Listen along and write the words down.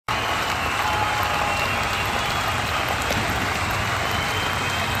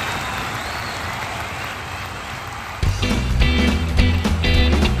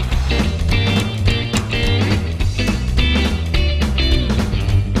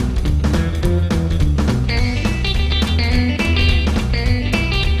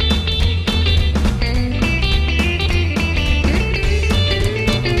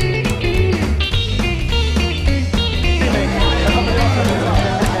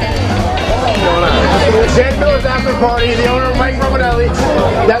Dan Miller's after party, the owner of Mike Romanelli.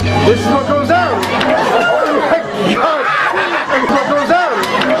 This is what goes down. Oh my God. This is what goes down.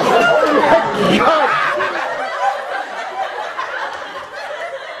 Oh my God.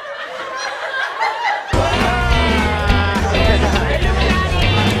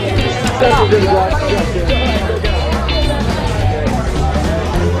 That's a good watch.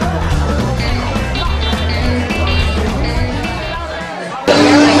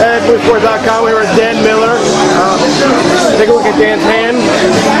 Foodsport.com, we were at Dan Miller. Take a look at Dan's hand.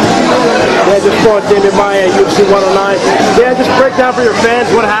 Yeah, just fought David Maya at UFC 109. Yeah, just break down for your fans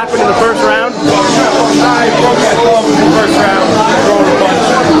what happened in the first round. I broke my glove in the first round, throwing a bunch.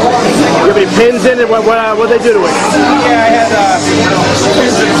 You have any pins in it? What they do to it? Yeah, I had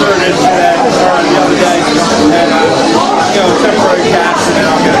pins inserted the other day, and temporary cast, and then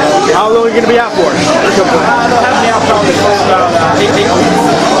I'll get it. How long are you going to be out for? They'll have me out probably for about 8 weeks.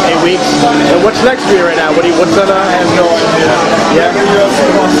 8 weeks. And what's next for you right now? What's that? I have no idea. Yeah, the UFC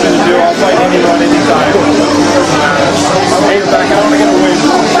wants me to do. I'll fight anyone, anytime. I'm here back. I don't want to get a win.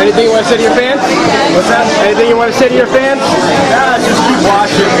 Anything you want to say to your fans? What's that? Anything you want to say to your fans? Nah, just keep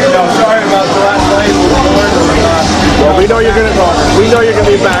watching. Sorry about the last fight. Well, we know you're gonna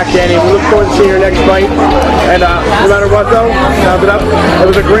be back, Danny. We look forward to seeing your next fight. And no matter what, though, sounds it up. It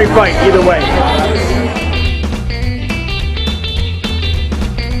was a great fight either way.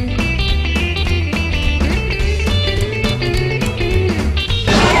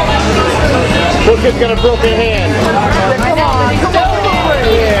 Look, it's got a broken hand. Come on.